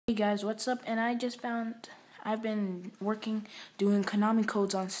Hey guys, what's up? And I just found I've been doing Konami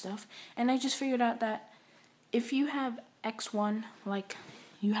codes on stuff, and I just figured out that if you have X1, like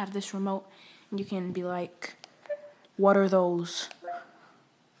you have this remote, and you can be like, what are those?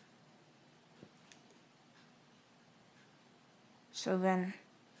 So then,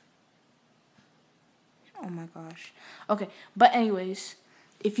 oh my gosh. Okay, but anyways,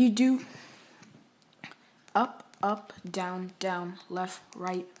 if you do up, up, down, down, left,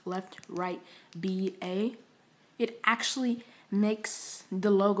 right, BA, it actually makes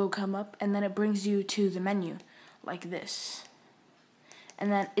the logo come up, and then it brings you to the menu like this.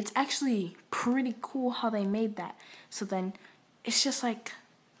 And then it's actually pretty cool how they made that. So then it's just like,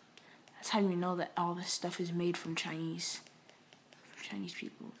 that's how you know that all this stuff is made from Chinese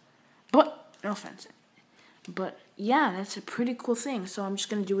people. But no offense. But yeah, that's a pretty cool thing. So I'm just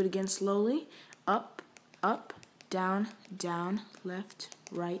gonna do it again slowly. Up, up, down, down, left,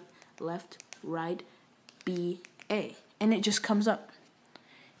 right, BA. And it just comes up.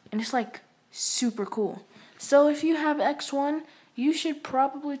 And it's like super cool. So if you have X1, you should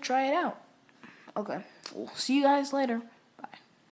probably try it out. Okay, we'll see you guys later.